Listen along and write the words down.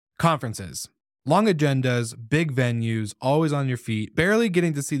Conferences. Long agendas, big venues, always on your feet, barely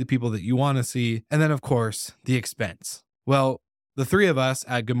getting to see the people that you want to see, and then, of course, the expense. Well, the three of us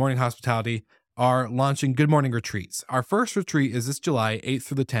at Good Morning Hospitality are launching Good Morning Retreats. Our first retreat is this July 8th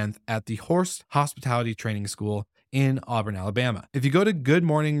through the 10th at the Horst Hospitality Training School in Auburn, Alabama. If you go to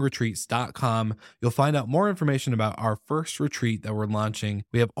goodmorningretreats.com, you'll find out more information about our first retreat that we're launching.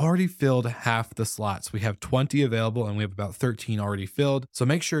 We have already filled half the slots. We have 20 available and we have about 13 already filled. So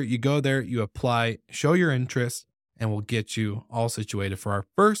make sure you go there, you apply, show your interest, and we'll get you all situated for our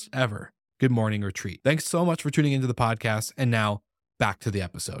first ever Good Morning Retreat. Thanks so much for tuning into the podcast. And now back to the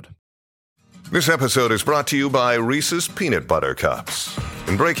episode. This episode is brought to you by Reese's Peanut Butter Cups.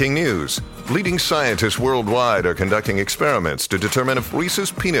 In breaking news, leading scientists worldwide are conducting experiments to determine if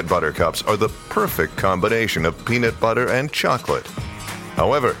Reese's Peanut Butter Cups are the perfect combination of peanut butter and chocolate.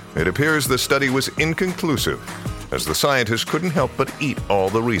 However, it appears the study was inconclusive, as the scientists couldn't help but eat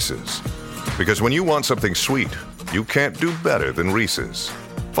all the Reese's. Because when you want something sweet, you can't do better than Reese's.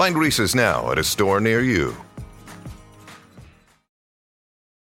 Find Reese's now at a store near you.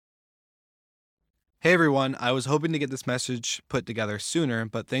 Hey everyone, I was hoping to get this message put together sooner,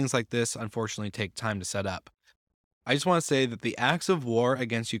 but things like this unfortunately take time to set up. I just want to say that the acts of war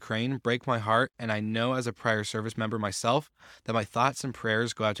against Ukraine break my heart, and I know as a prior service member myself that my thoughts and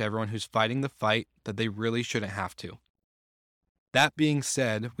prayers go out to everyone who's fighting the fight that they really shouldn't have to. That being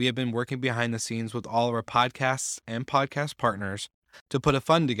said, we have been working behind the scenes with all of our podcasts and podcast partners to put a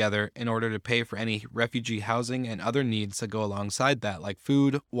fund together in order to pay for any refugee housing and other needs that go alongside that, like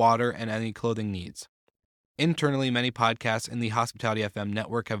food, water, and any clothing needs. Internally, many podcasts in the Hospitality FM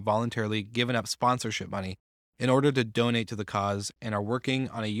network have voluntarily given up sponsorship money in order to donate to the cause and are working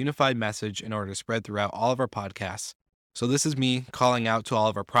on a unified message in order to spread throughout all of our podcasts. So this is me calling out to all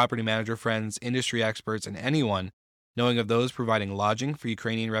of our property manager friends, industry experts, and anyone knowing of those providing lodging for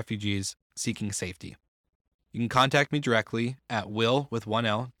Ukrainian refugees seeking safety. You can contact me directly at will with one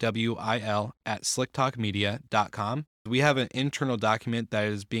L, W-I-L, at slicktalkmedia.com. We have an internal document that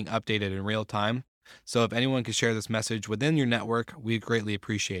is being updated in real time. So if anyone can share this message within your network, we greatly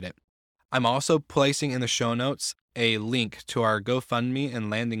appreciate it. I'm also placing in the show notes a link to our GoFundMe and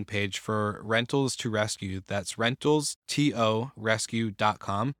landing page for Rentals to Rescue. That's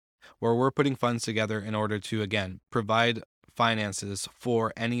rentalstorescue.com, where we're putting funds together in order to, again, provide finances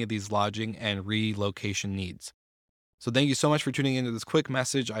for any of these lodging and relocation needs. So thank you so much for tuning into this quick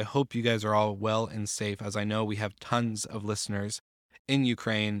message. I hope you guys are all well and safe, as I know we have tons of listeners in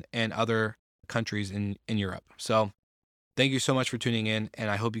Ukraine and other countries in Europe. So thank you so much for tuning in, and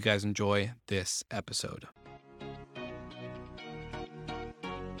I hope you guys enjoy this episode.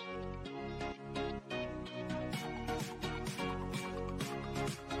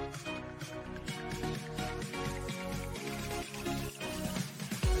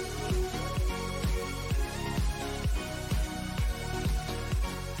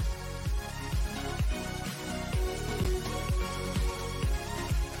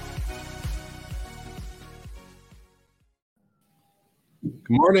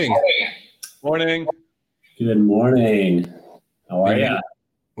 Good morning. Morning. Good morning. How are you?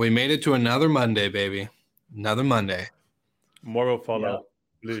 We made it to another Monday, baby. Another Monday. More will follow.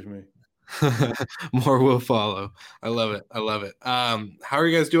 Believe me. More will follow. I love it. I love it. How are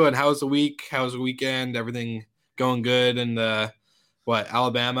you guys doing? How's the week? How's the weekend? Everything going good in the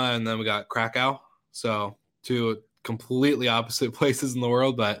Alabama, and then we got Krakow. So two completely opposite places in the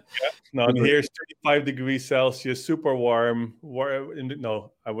world, but no, here's 35 degrees Celsius, super warm.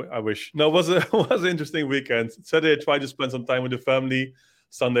 I wish. No, it was an interesting weekend. Saturday I tried to spend some time with the family.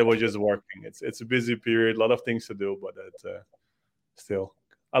 Sunday was just working. It's a busy period, a lot of things to do, but still,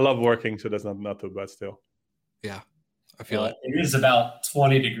 I love working, so that's not too bad still. Yeah, I feel it. It is about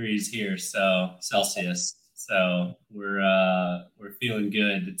 20 degrees here, so Celsius. So we're feeling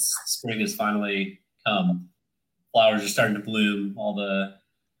good. Spring has finally come. Flowers are starting to bloom. All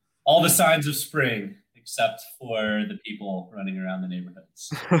the signs of spring, except for the people running around the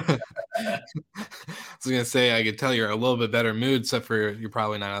neighborhoods. I was gonna say, I could tell you're a little bit better mood, except for you're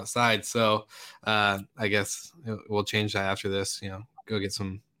probably not outside. So I guess we'll change that after this. Go get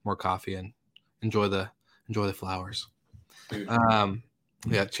some more coffee and enjoy the flowers.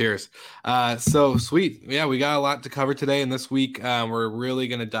 Yeah, cheers. So sweet. Yeah, we got a lot to cover today, and this week we're really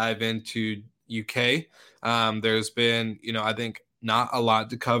gonna dive into UK. There's been, I think not a lot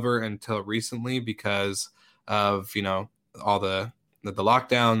to cover until recently because of, all the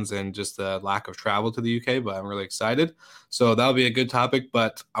lockdowns and just the lack of travel to the UK, but I'm really excited. So that'll be a good topic,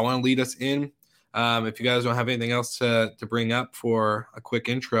 but I want to lead us in. If you guys don't have anything else to bring up for a quick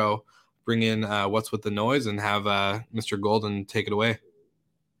intro, bring in What's with the Noise and have Mr. Golden take it away.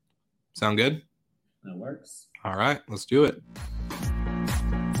 Sound good? That works. All right, let's do it.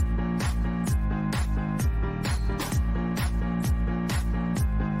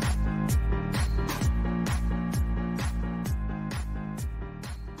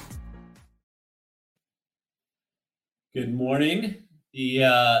 Good morning.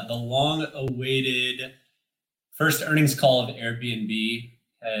 The long-awaited first earnings call of Airbnb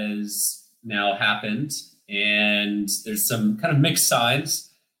has now happened, and there's some kind of mixed signs.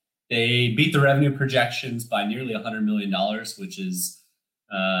 They beat the revenue projections by nearly $100 million,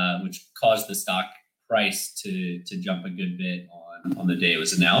 which caused the stock price to jump a good bit on the day it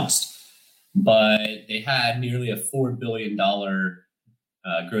was announced. But they had nearly a $4 billion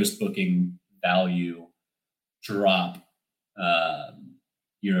gross booking value drop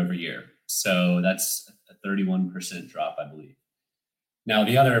year over year. So that's a 31% drop, I believe. Now,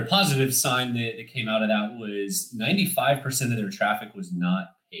 the other positive sign that came out of that was 95% of their traffic was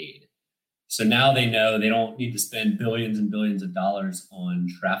not paid. So now they know they don't need to spend billions and billions of dollars on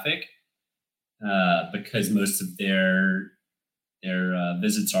traffic because most of their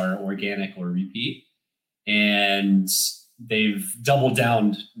visits are organic or repeat. And they've doubled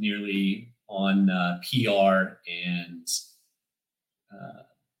down nearly on PR and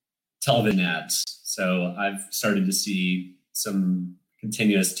television ads. So I've started to see some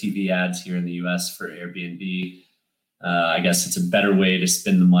continuous TV ads here in the US for Airbnb. I guess it's a better way to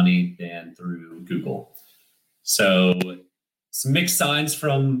spend the money than through Google. So some mixed signs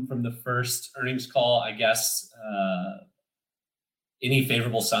from the first earnings call. I guess any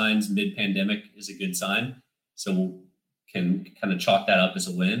favorable signs mid-pandemic is a good sign. So we can kind of chalk that up as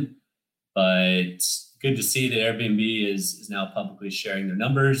a win. But good to see that Airbnb is now publicly sharing their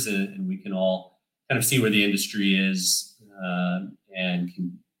numbers, and we can all kind of see where the industry is and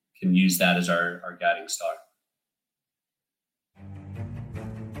can use that as our guiding star.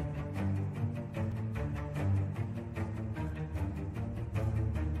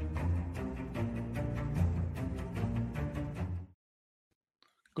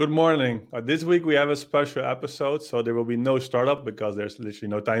 Good morning. This week we have a special episode, so there will be no startup because there's literally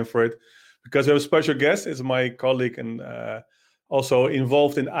no time for it. Because we have a special guest, is my colleague and also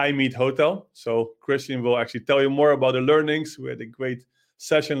involved in iMeet Hotel. So Christian will actually tell you more about the learnings. We had a great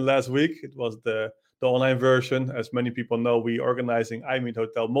session last week. It was the online version. As many people know, we organizing iMeet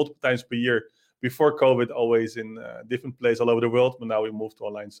Hotel multiple times per year. Before COVID, always in different places all over the world, but now we moved to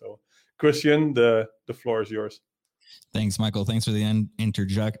online. So Christian, the floor is yours. Thanks, Michael. Thanks for the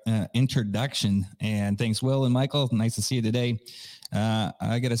introduction. And thanks, Will and Michael. Nice to see you today.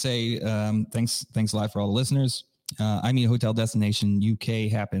 I got to say, thanks a lot for all the listeners. iMeet Hotel Destination UK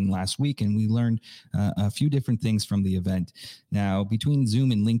happened last week, and we learned a few different things from the event. Now, between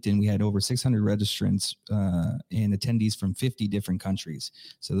Zoom and LinkedIn, we had over 600 registrants and attendees from 50 different countries.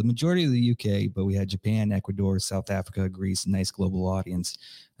 So the majority of the UK, but we had Japan, Ecuador, South Africa, Greece, nice global audience.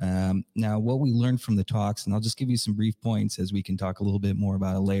 Now, what we learned from the talks, and I'll just give you some brief points as we can talk a little bit more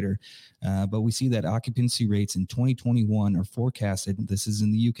about it later, but we see that occupancy rates in 2021 are forecasted, this is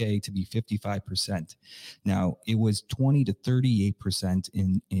in the UK, to be 55%. Now, it was 20 to 38%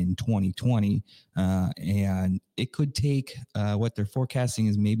 in 2020, and it could take what they're forecasting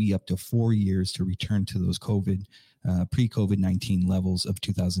is maybe up to 4 years to return to those pre-COVID-19 levels of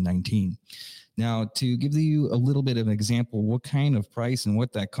 2019. Now, to give you a little bit of an example, what kind of price and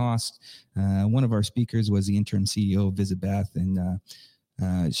what that cost, one of our speakers was the interim CEO of Visit Bath, and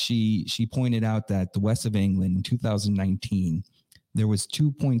she pointed out that the West of England in 2019, there was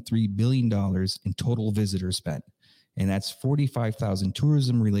 $2.3 billion in total visitors spent. And that's 45,000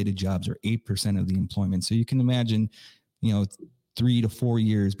 tourism-related jobs, or 8% of the employment. So you can imagine, 3 to 4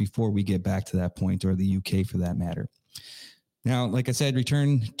 years before we get back to that point, or the UK for that matter. Now, like I said,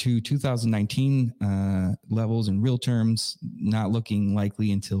 return to 2019 levels in real terms, not looking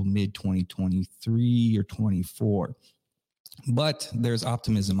likely until mid-2023 or 24. But there's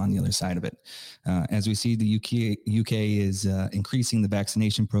optimism on the other side of it. As we see, the UK is increasing the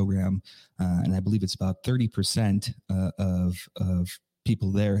vaccination program, and I believe it's about 30% of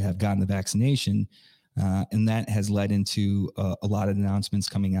people there have gotten the vaccination, and that has led into a lot of announcements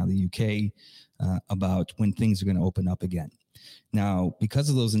coming out of the UK about when things are going to open up again. Now, because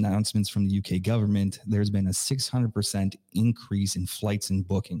of those announcements from the UK government, there's been a 600% increase in flights and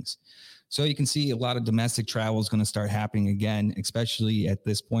bookings. So you can see a lot of domestic travel is going to start happening again, especially at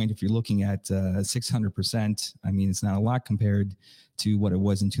this point. If you're looking at 600%, I mean, it's not a lot compared to what it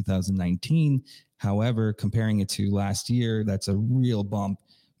was in 2019. However, comparing it to last year, that's a real bump,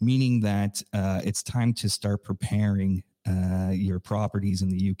 meaning that it's time to start preparing your properties in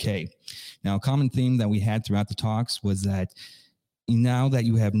the UK. Now, a common theme that we had throughout the talks was that now that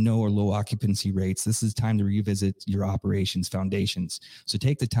you have no or low occupancy rates, this is time to revisit your operations foundations. So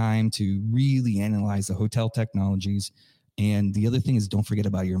take the time to really analyze the hotel technologies. And the other thing is, don't forget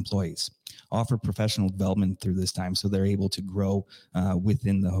about your employees. Offer professional development through this time so they're able to grow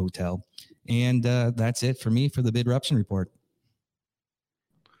within the hotel. And that's it for me for the Bidruption report.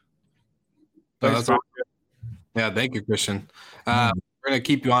 Thank you, Christian. We're going to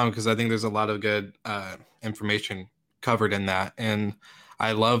keep you on because I think there's a lot of good information covered in that. And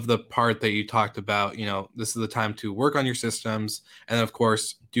I love the part that you talked about, this is the time to work on your systems and of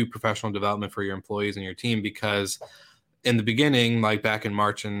course do professional development for your employees and your team, because in the beginning, like back in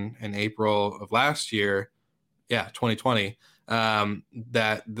March and April of last year, 2020,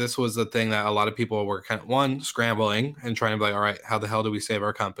 that this was the thing that a lot of people were kind of scrambling and trying to be like, all right, how the hell do we save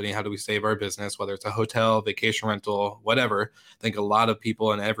our company? How do we save our business? Whether it's a hotel, vacation rental, whatever. I think a lot of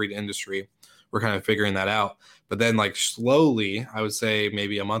people in every industry were kind of figuring that out. But then like slowly, I would say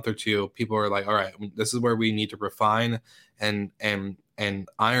maybe a month or two, people are like, all right, this is where we need to refine and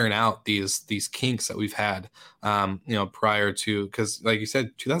iron out these kinks that we've had, prior to, because like you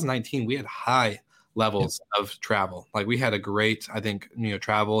said, 2019, we had high levels of travel. Like we had a great, I think,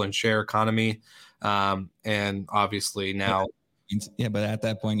 travel and share economy. And obviously now. Yeah, but at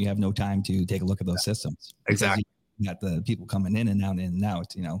that point, you have no time to take a look at those systems. Exactly. You got the people coming in and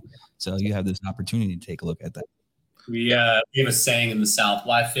out, so you have this opportunity to take a look at that. We have a saying in the South: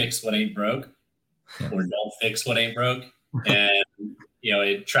 why fix what ain't broke, or don't fix what ain't broke. And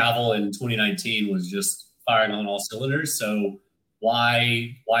travel in 2019 was just firing on all cylinders. So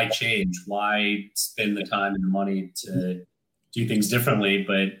why change? Why spend the time and the money to do things differently?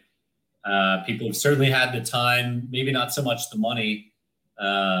 But people have certainly had the time, maybe not so much the money,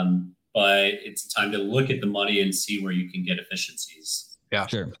 but it's time to look at the money and see where you can get efficiencies. Yeah,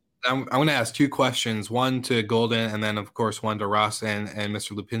 sure. I'm going to ask two questions, one to Golden and then, of course, one to Ross and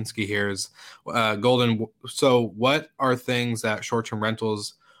Mr. Lipinski here is Golden. So what are things that short-term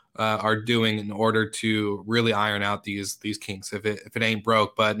rentals are doing in order to really iron out these kinks if it ain't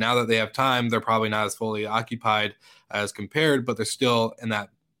broke? But now that they have time, they're probably not as fully occupied as compared, but they're still in that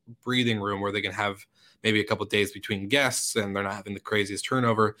breathing room where they can have maybe a couple of days between guests and they're not having the craziest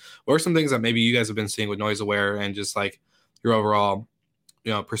turnover. What are some things that maybe you guys have been seeing with NoiseAware and just like your overall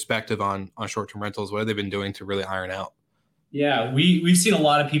perspective on short-term rentals? What have they been doing to really iron out? Yeah, we've seen a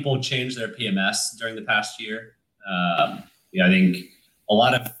lot of people change their PMS during the past year. I think a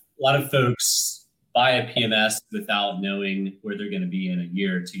lot of folks buy a PMS without knowing where they're going to be in a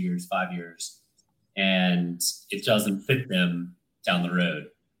year, 2 years, 5 years, and it doesn't fit them down the road.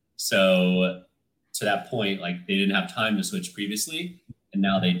 So to that point, like they didn't have time to switch previously, and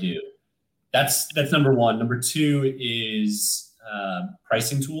now they do. That's number one. Number two is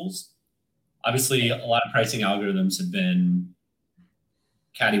pricing tools. Obviously, a lot of pricing algorithms have been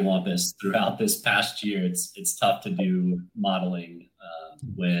cattywampus throughout this past year. It's tough to do modeling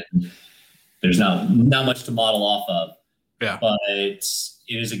when there's not much to model off of. Yeah. But it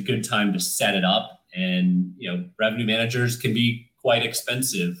is a good time to set it up, and revenue managers can be quite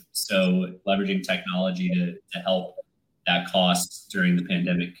expensive. So leveraging technology to help that cost during the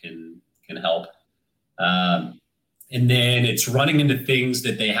pandemic can help. And then it's running into things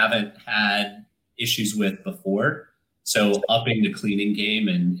that they haven't had issues with before. So upping the cleaning game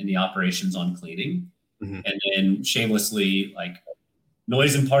and the operations on cleaning. Mm-hmm. And then shamelessly, like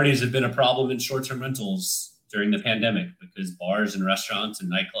noise and parties have been a problem in short-term rentals during the pandemic because bars and restaurants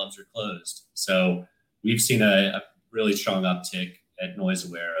and nightclubs are closed. So we've seen a really strong uptick at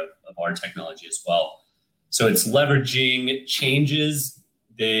NoiseAware of our technology as well. So it's leveraging changes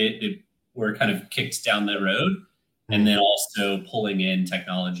that were kind of kicked down the road, and then also pulling in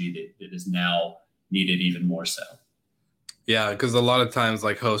technology that is now needed even more so. Yeah, because a lot of times,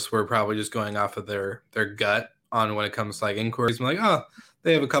 like hosts, we're probably just going off of their gut on when it comes to like inquiries. I'm like, oh,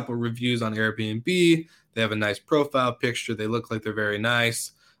 they have a couple of reviews on Airbnb. They have a nice profile picture. They look like they're very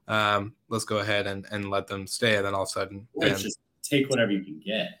nice. Let's go ahead and let them stay. And then all of a sudden, just take whatever you can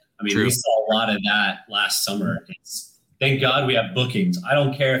get. I mean, True. We saw a lot of that last summer. Thank God we have bookings. I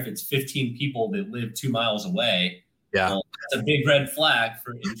don't care if it's 15 people that live 2 miles away. Yeah, well, that's a big red flag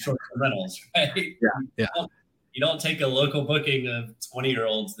for short-term rentals, right? Yeah. You don't take a local booking of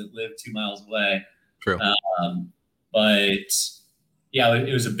 20-year-olds that live 2 miles away. True. But yeah,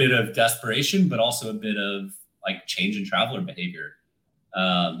 it was a bit of desperation, but also a bit of like change in traveler behavior.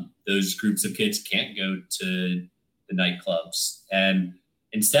 Those groups of kids can't go to the nightclubs, and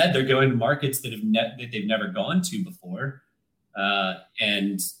instead they're going to markets that they've never gone to before,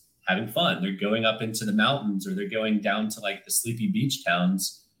 and having fun. They're going up into the mountains, or they're going down to like the sleepy beach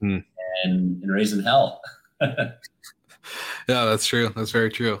towns and raising hell. Yeah, that's true. That's very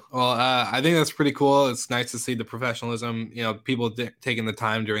true. Well, I think that's pretty cool. It's nice to see the professionalism, people taking the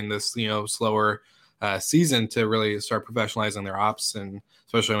time during this, slower season to really start professionalizing their ops, and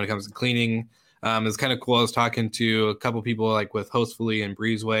especially when it comes to cleaning. It's kind of cool. I was talking to a couple people like with Hostfully and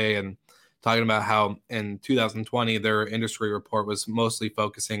Breezeway, and talking about how in 2020 their industry report was mostly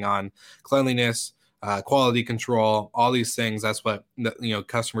focusing on cleanliness, quality control, all these things. That's what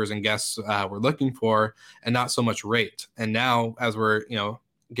customers and guests were looking for, and not so much rate. And now, as we're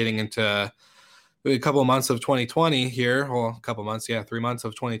getting into a couple of months of 2020 here, well, a couple of months, 3 months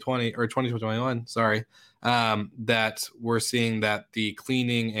of 2020 or 2021, sorry, that we're seeing that the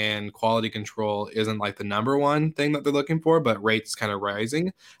cleaning and quality control isn't like the number one thing that they're looking for, but rates kind of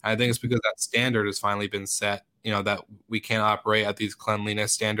rising. I think it's because that standard has finally been set, that we can't operate at these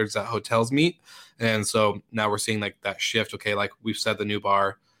cleanliness standards that hotels meet. And so now we're seeing like that shift. Okay, like we've set the new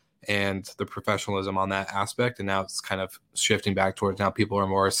bar and the professionalism on that aspect, and now it's kind of shifting back towards now people are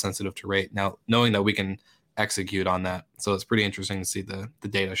more sensitive to rate now, knowing that we can execute on that. So it's pretty interesting to see the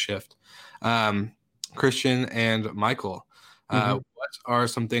data shift. Christian and Michael, what are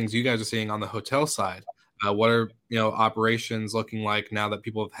some things you guys are seeing on the hotel side? What are operations looking like now that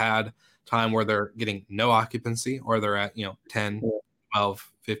people have had time where they're getting no occupancy, or they're at 10,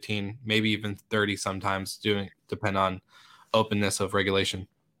 12, 15, maybe even 30 sometimes, depend on openness of regulation?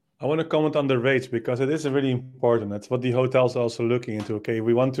 I want to comment on the rates because it is really important. That's what the hotels are also looking into. Okay,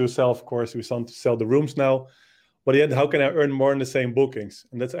 we want to sell, of course, we want to sell the rooms now, but yet how can I earn more in the same bookings?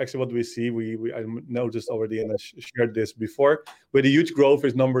 And that's actually what we see. I noticed already, and I shared this before, with a huge growth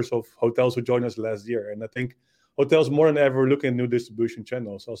is numbers of hotels who joined us last year. And I think hotels more than ever looking at new distribution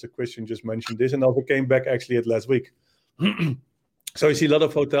channels. Also, Christian just mentioned this, and also came back actually at last week. So you see a lot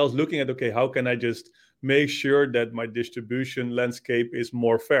of hotels looking at, okay, how can I just make sure that my distribution landscape is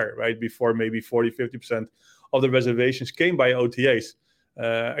more fair, right? Before maybe 40, 50% of the reservations came by OTAs,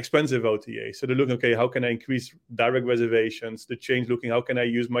 expensive OTAs. So they're looking, okay, how can I increase direct reservations? The change looking, how can I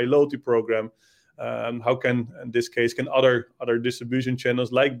use my loyalty program? How can, in this case, can other distribution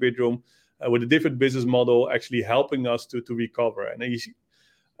channels like Bidroom with a different business model actually helping us to recover? And you see,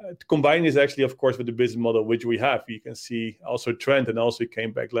 to combine this actually, of course, with the business model which we have, you can see also a trend, and also it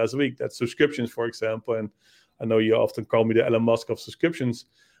came back last week, that subscriptions, for example, and I know you often call me the Elon Musk of subscriptions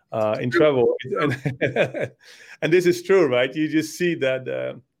in travel, and this is true, right? You just see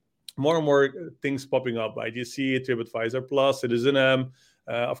that more and more things popping up, right? You see TripAdvisor Plus, Citizen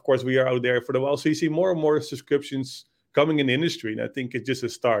of course, we are out there for the while, so you see more and more subscriptions coming in the industry, and I think it's just a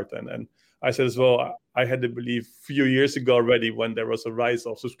start. And I said as well, I had to believe a few years ago already, when there was a rise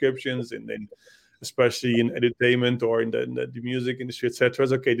of subscriptions, and then especially in entertainment or in the music industry, etc.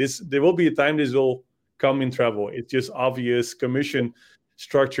 Okay, there will be a time this will come in travel. It's just obvious. Commission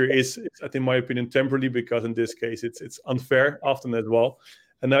structure is, I think, in my opinion, temporarily, because in this case it's unfair often as well.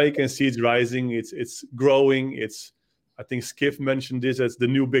 And now you can see it's rising, it's growing. I think Skiff mentioned this as the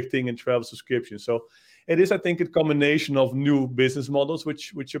new big thing in travel subscription. So it is, I think, a combination of new business models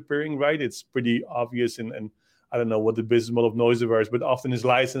which are appearing, right? It's pretty obvious, and I don't know what the business model of Noiseverse, but often is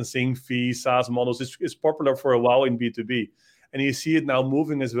licensing fees, SaaS models. It's popular for a while in B2B. And you see it now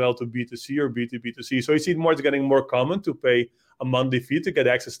moving as well to B2C or B2B2C. So you see it's getting more common to pay a monthly fee to get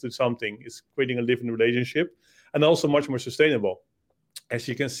access to something. It's creating a different relationship, and also much more sustainable. As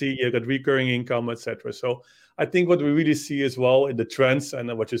you can see, you've got recurring income, etc. So I think what we really see as well in the trends,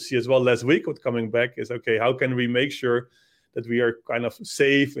 and what you see as well last week, what coming back is, okay, how can we make sure that we are kind of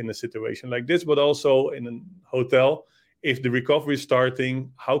safe in a situation like this, but also in a hotel, if the recovery is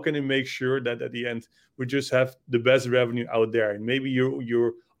starting, how can we make sure that at the end we just have the best revenue out there? And maybe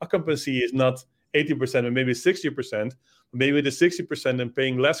your occupancy is not 80%, or maybe 60%. Maybe the 60% and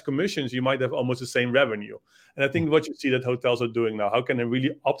paying less commissions, you might have almost the same revenue. And I think what you see that hotels are doing now, how can they really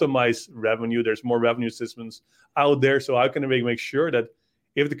optimize revenue? There's more revenue systems out there. So how can they make sure that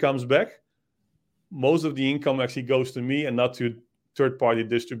if it comes back, most of the income actually goes to me and not to third-party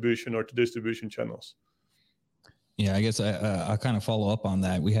distribution or to distribution channels? Yeah, I guess I'll kind of follow up on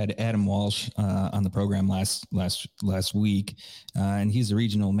that. We had Adam Walsh on the program last week, and he's the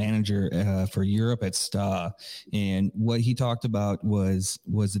regional manager for Europe at STA. And what he talked about was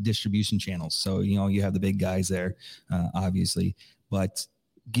the distribution channels. So, you have the big guys there, obviously, but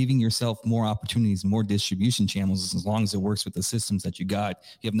giving yourself more opportunities, more distribution channels, as long as it works with the systems that you got,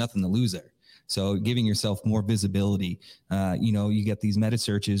 you have nothing to lose there. So giving yourself more visibility. You get these meta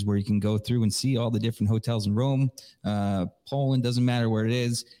searches where you can go through and see all the different hotels in Rome, Poland, doesn't matter where it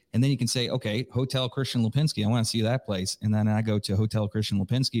is. And then you can say, okay, Hotel Christian Lipinski, I want to see that place. And then I go to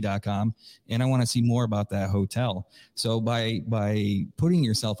hotelchristianlipinski.com and I want to see more about that hotel. So by putting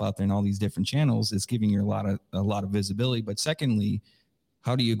yourself out there in all these different channels, it's giving you a lot of visibility. But secondly,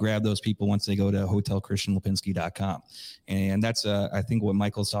 how do you grab those people once they go to hotelchristianlipinski.com? And that's, I think, what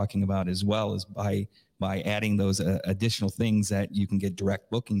Michael's talking about as well, is by adding those additional things that you can get direct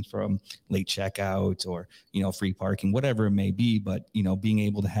bookings from, late checkout or, free parking, whatever it may be. But, being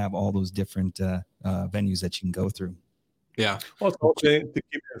able to have all those different venues that you can go through. Yeah. Well, it's also to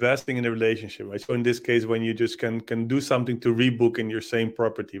keep investing in the relationship, right? So in this case, when you just can do something to rebook in your same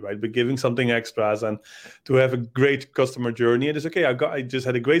property, right? But giving something extras and to have a great customer journey. And it's okay. I just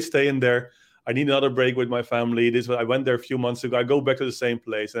had a great stay in there. I need another break with my family. I went there a few months ago. I go back to the same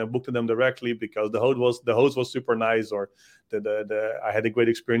place and I booked them directly because the host was super nice, or I had a great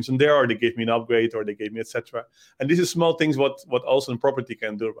experience in there, or they gave me an upgrade, or they gave me etc. And these are small things what also in property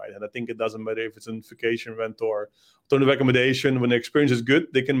can do, right? And I think it doesn't matter if it's an vacation rental or alternative accommodation. When the experience is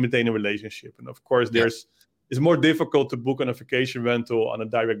good, they can maintain a relationship. And of course, it's more difficult to book on a vacation rental on a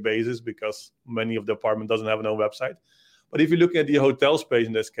direct basis because many of the apartment doesn't have an own website. But if you look at the hotel space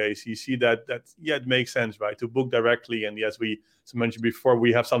in this case, you see that it makes sense, right, to book directly. And yes, as mentioned before,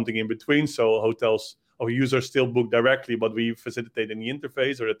 we have something in between. So hotels or users still book directly, but we facilitate in the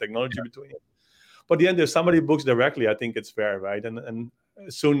interface or the technology between it. But at the end, if somebody books directly, I think it's fair, right? And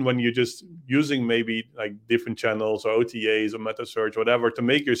soon when you're just using maybe like different channels or OTAs or meta search, whatever, to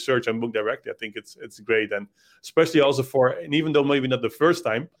make your search and book directly, I think it's great. And especially also and even though maybe not the first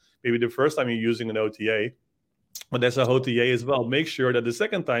time, maybe the first time you're using an OTA, but there's a OTA as well. Make sure that the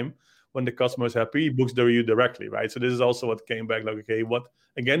second time when the customer is happy, he books you directly, right? So this is also what came back, like, okay, what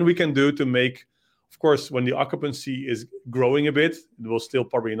again we can do to make, of course, when the occupancy is growing a bit, it will still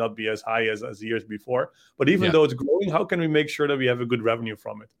probably not be as high as years before. But even though it's growing, how can we make sure that we have a good revenue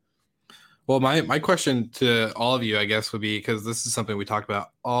from it? Well, my question to all of you, I guess, would be, because this is something we talk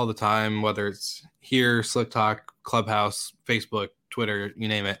about all the time, whether it's here, Slick Talk, Clubhouse, Facebook, Twitter, you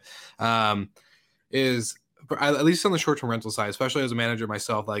name it, is at least on the short-term rental side, especially as a manager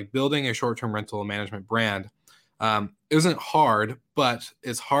myself, like building a short-term rental management brand isn't hard, but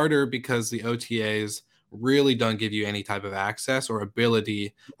it's harder because the OTAs really don't give you any type of access or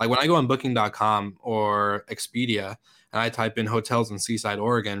ability. Like when I go on booking.com or Expedia and I type in hotels in Seaside,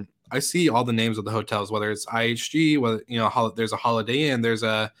 Oregon, I see all the names of the hotels, whether it's IHG, whether there's a Holiday Inn, there's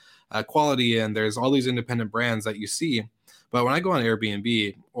a Quality Inn, there's all these independent brands that you see. But when I go on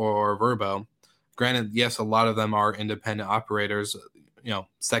Airbnb or Vrbo, granted, yes, a lot of them are independent operators,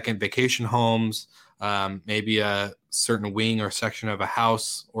 second vacation homes, maybe a certain wing or section of a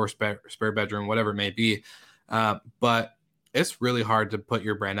house or spare bedroom, whatever it may be. But it's really hard to put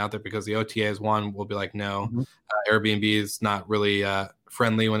your brand out there because the OTAs, one, will be like, no, Airbnb is not really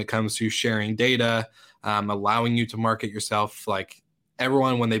friendly when it comes to sharing data, allowing you to market yourself. Like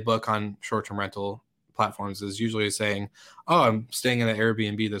everyone, when they book on short-term rental platforms, is usually saying, oh, I'm staying in an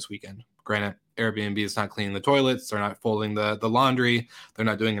Airbnb this weekend. Granted, Airbnb is not cleaning the toilets. They're not folding the laundry. They're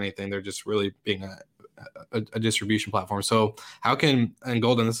not doing anything. They're just really being a distribution platform. So how can, and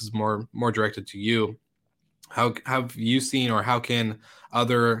Golden, this is more directed to you, how have you seen, or how can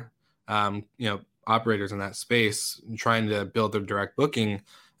other operators in that space trying to build their direct booking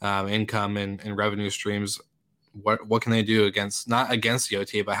income and revenue streams, what can they do not against the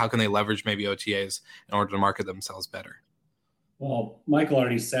OTA, but how can they leverage maybe OTAs in order to market themselves better? Well, Michael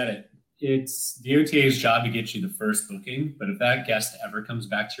already said it. It's the OTA's job to get you the first booking, but if that guest ever comes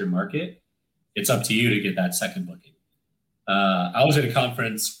back to your market, it's up to you to get that second booking. I was at a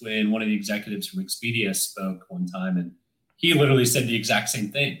conference when one of the executives from Expedia spoke one time, and he literally said the exact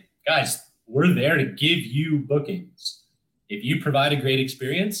same thing. Guys, we're there to give you bookings. If you provide a great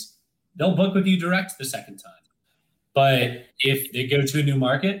experience, they'll book with you direct the second time. But if they go to a new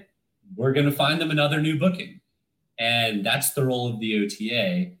market, we're going to find them another new booking. And that's the role of the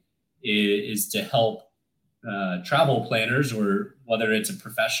OTA, is to help travel planners, or whether it's a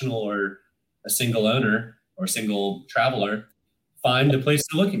professional or a single owner or single traveler, find the place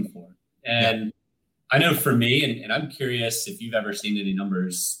they're looking for. And I know for me, and I'm curious if you've ever seen any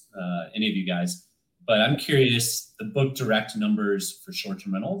numbers, any of you guys, but I'm curious the book direct numbers for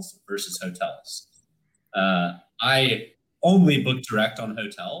short-term rentals versus hotels. I only book direct on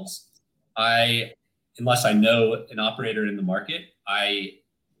hotels. Unless I know an operator in the market, I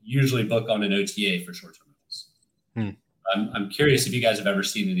usually book on an OTA for short-term rentals. I'm curious if you guys have ever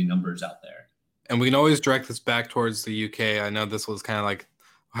seen any numbers out there. And we can always direct this back towards the UK. I know this was kind of like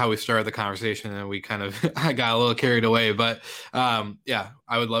how we started the conversation, and we kind of I got a little carried away. But yeah,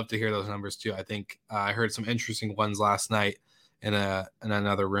 I would love to hear those numbers too. I think I heard some interesting ones last night in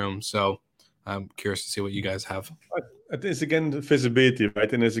another room. So I'm curious to see what you guys have. It's again the visibility,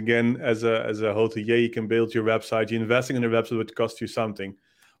 right? And it's again as a hotelier, you can build your website. You're investing in a website would cost you something.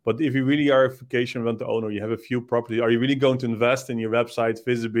 But if you really are a vacation rental owner, you have a few properties, are you really going to invest in your website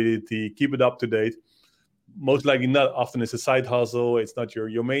visibility, keep it up to date? Most likely not. Often it's a side hustle. It's not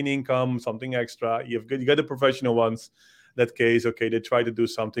your main income, something extra. You got the professional ones. That case, okay, they try to do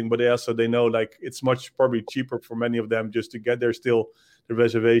something, but they know like it's much probably cheaper for many of them just to get there still the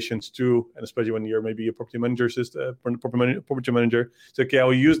reservations too, and especially when you're maybe a property manager, property manager. So okay, I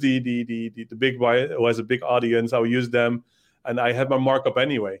will use the big guy who has a big audience. I will use them, and I have my markup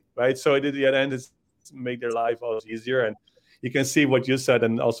anyway, right? So at the end, it's make their life always easier. And you can see what you said,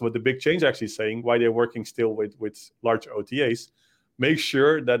 and also what the big change actually saying why they're working still with large OTAs. Make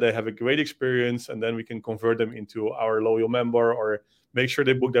sure that they have a great experience, and then we can convert them into our loyal member, or make sure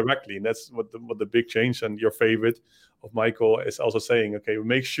they book directly. And that's what the big change, and your favorite of Michael is also saying, okay,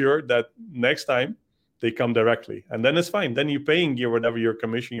 make sure that next time they come directly, and then it's fine. Then you're paying whatever your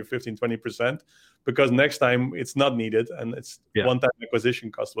commission, your 15-20%, because next time it's not needed, and it's one-time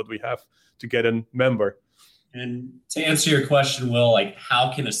acquisition cost what we have to get a member. And to answer your question, Will, like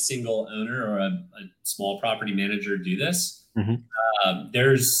how can a single owner or a small property manager do this? Mm-hmm.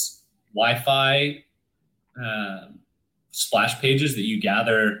 There's Wi-Fi splash pages that you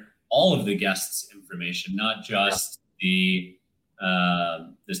gather all of the guests' information, not just the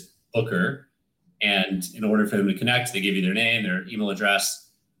this booker. And in order for them to connect, they give you their name, their email address,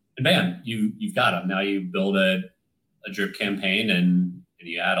 and bam, you've got them. Now you build a drip campaign and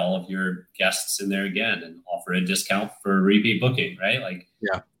you add all of your guests in there again and offer a discount for repeat booking, right? Like,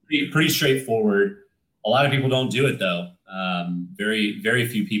 pretty straightforward. A lot of people don't do it though. Very, very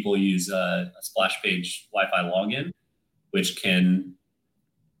few people use a splash page Wi-Fi login, which can,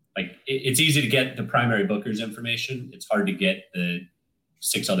 like, it's easy to get the primary booker's information. It's hard to get the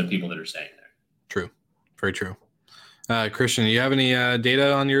 6 other people that are staying there. True. Very true. Christian, do you have any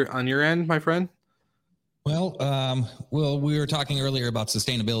data on your end, my friend? Well, we were talking earlier about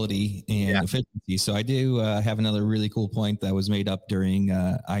sustainability and efficiency. So I do have another really cool point that was made up during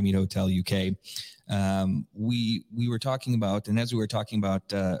I Meet Hotel UK. We were talking about, and as we were talking about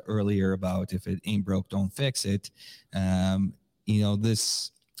earlier about if it ain't broke, don't fix it.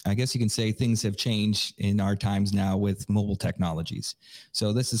 This, I guess you can say things have changed in our times now with mobile technologies.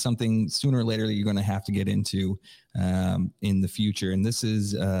 So this is something sooner or later you're going to have to get into in the future. And this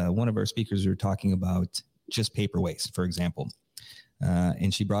is one of our speakers were talking about just paper waste, for example.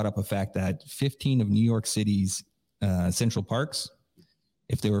 And she brought up a fact that 15 of New York City's central parks,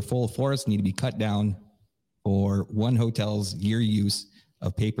 if they were full of forests, need to be cut down for one hotel's year use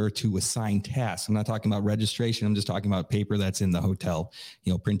of paper to assign tasks. I'm not talking about registration. I'm just talking about paper that's in the hotel,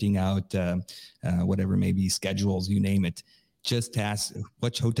 printing out whatever, maybe schedules, you name it. Just tasks,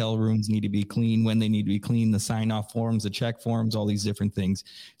 which hotel rooms need to be clean, when they need to be clean, the sign-off forms, the check forms, all these different things.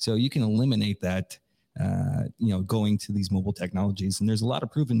 So you can eliminate that, going to these mobile technologies. And there's a lot of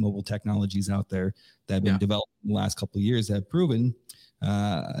proven mobile technologies out there that have been developed in the last couple of years that have proven.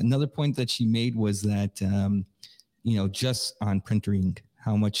 Another point that she made was that, just on printing,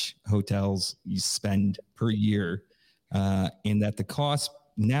 how much hotels you spend per year, and that the cost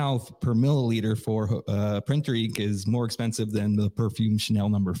now per milliliter for printer ink is more expensive than the perfume Chanel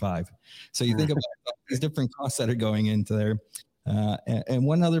No. 5. So you think about these different costs that are going into there. And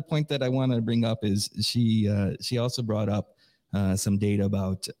one other point that I want to bring up is she also brought up some data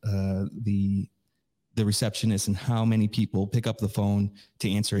about the receptionist and how many people pick up the phone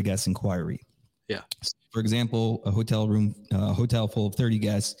to answer a guest inquiry. Yeah. So for example, a hotel full of 30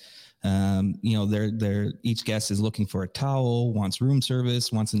 guests, they're each guest is looking for a towel, wants room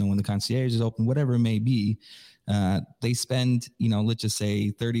service, wants to know when the concierge is open, whatever it may be. They spend, let's just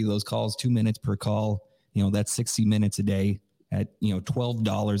say 30 of those calls, 2 minutes per call. That's 60 minutes a day at,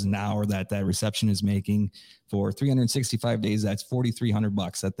 $12 an hour that reception is making for 365 days. That's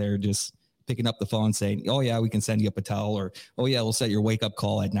 $4,300 that they're just picking up the phone saying, oh yeah, we can send you up a towel, or, oh yeah, we'll set your wake up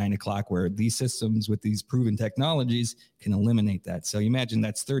call at 9:00, where these systems with these proven technologies can eliminate that. So you imagine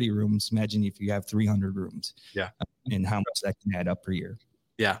that's 30 rooms. Imagine if you have 300 rooms. Yeah. And how much that can add up per year.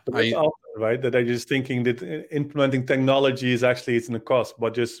 Yeah. Right. That I'm just thinking that implementing technology is actually, it's in a cost,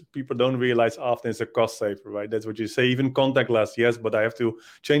 but just people don't realize often it's a cost saver, right? That's what you say. Even contactless, yes, but I have to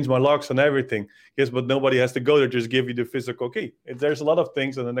change my locks and everything. Yes, but nobody has to go there, just give you the physical key. There's a lot of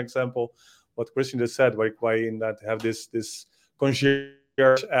things. And an example, what Christian just said, why in that have this concierge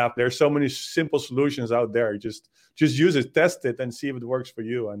app. There's so many simple solutions out there. Just use it, test it, and see if it works for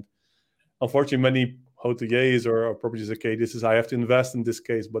you. And unfortunately, many hoteliers or properties okay, this is I have to invest in this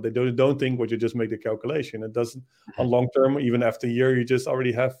case, but they don't think what you just make the calculation. It doesn't on long term, even after a year, you just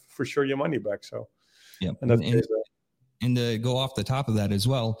already have for sure your money back. So yeah, and to go off the top of that as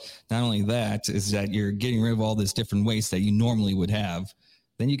well, not only that is that you're getting rid of all this different waste that you normally would have.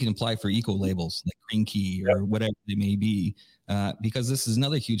 Then you can apply for eco labels like Green Key or whatever it may be, because this is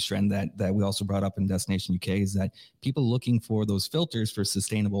another huge trend that we also brought up in Destination UK is that people looking for those filters for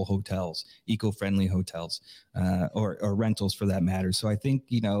sustainable hotels, eco-friendly hotels, or rentals for that matter. So I think,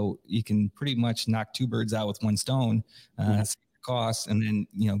 you can pretty much knock two birds out with one stone, save costs, and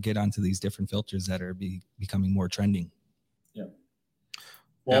then, get onto these different filters that are becoming more trending. Yeah.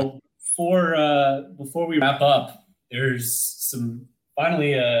 Well, before we wrap up, there's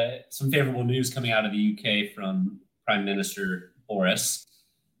finally some favorable news coming out of the UK from Prime Minister Boris,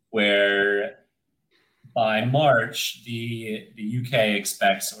 where by March, the UK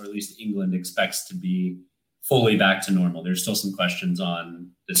expects, or at least England expects, to be fully back to normal. There's still some questions on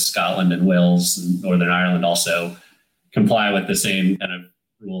does Scotland and Wales and Northern Ireland also comply with the same kind of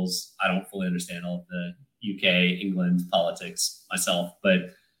rules. I don't fully understand all of the UK, England politics myself,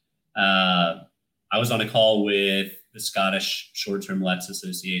 but I was on a call with the Scottish Short-Term Lets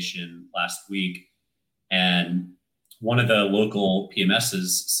Association last week, and one of the local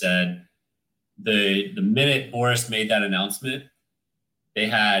PMSs said the minute Boris made that announcement, they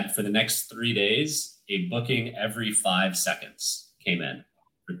had for the next 3 days a booking every 5 seconds came in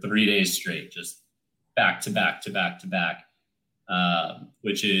for 3 days straight, just back to back to back to back,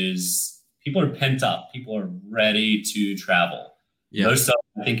 which is people are pent up, people are ready to travel. Yeah. Most of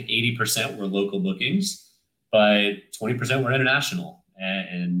them, I think 80% were local bookings, but 20% were international.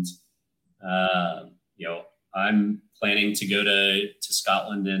 And I'm planning to go to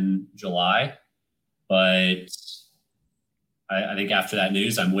Scotland in July, but I think after that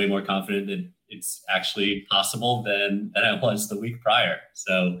news, I'm way more confident that it's actually possible than I was the week prior.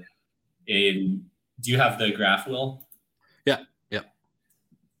 So do you have the graph, Will? Yeah.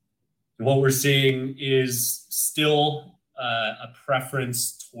 What we're seeing is still a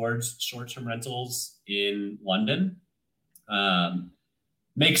preference towards short-term rentals in London.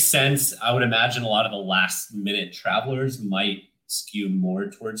 Makes sense. I would imagine a lot of the last-minute travelers might skew more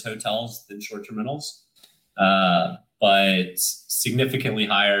towards hotels than short-term rentals, but significantly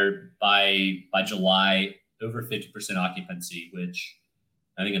higher by July, over 50% occupancy, which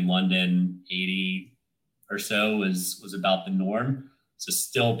I think in London, 80 or so was about the norm. So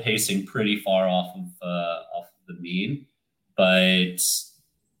still pacing pretty far off of the mean, but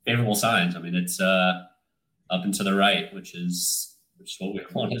favorable signs. I mean, it's up and to the right, which is what we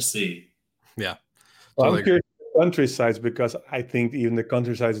want to see. Yeah. Well, I'm curious about countrysides, because I think even the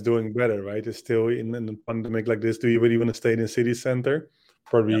countryside is doing better, right? It's still in a pandemic like this. Do you really want to stay in a city center?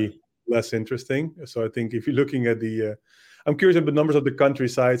 Probably less interesting. So I think if you're looking at I'm curious about the numbers of the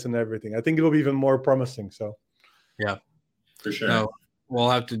countrysides and everything. I think it will be even more promising. So yeah, for sure. No, we'll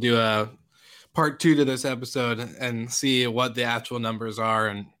have to do a part 2 to this episode and see what the actual numbers are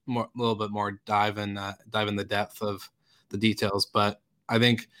and a little bit more dive in the depth of the details. But I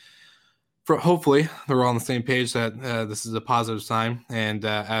think hopefully we're all on the same page that this is a positive sign. And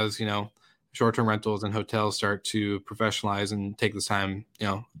as short-term rentals and hotels start to professionalize and take this time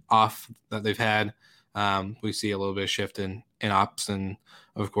off that they've had, we see a little bit of shift in ops and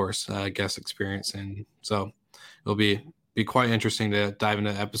of course guest experience. And so it'll be quite interesting to dive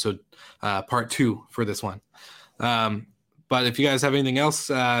into episode part 2 for this one. But if you guys have anything else,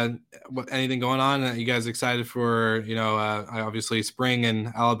 anything going on, you guys excited for, obviously spring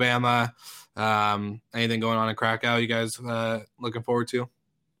in Alabama, anything going on in Krakow, you guys looking forward to?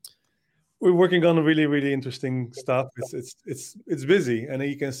 We're working on really, really interesting stuff. It's busy, and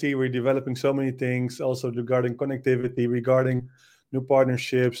you can see we're developing so many things also regarding connectivity, regarding new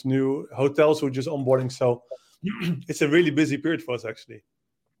partnerships, new hotels we're just onboarding. So it's a really busy period for us, actually.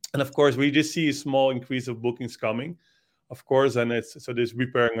 And of course, we just see a small increase of bookings coming, of course, and just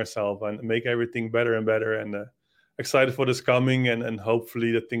preparing ourselves and make everything better and better, and excited for this coming, and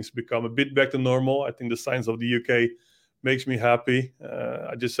hopefully that things become a bit back to normal. I think the signs of the UK makes me happy.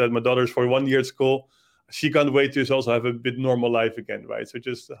 I just said my daughter's for 1 year at school. She can't wait to also have a bit normal life again, right? So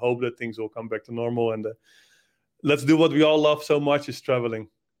just hope that things will come back to normal, and let's do what we all love so much, is traveling.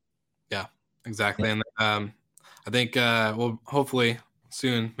 Yeah, exactly. And I think we'll hopefully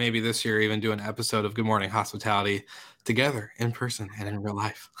soon, maybe this year, even do an episode of Good Morning Hospitality together in person and in real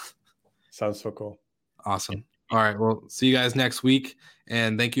life. Sounds so cool. Awesome. All right. Well, see you guys next week.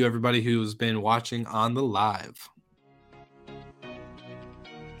 And thank you, everybody who's been watching on the live.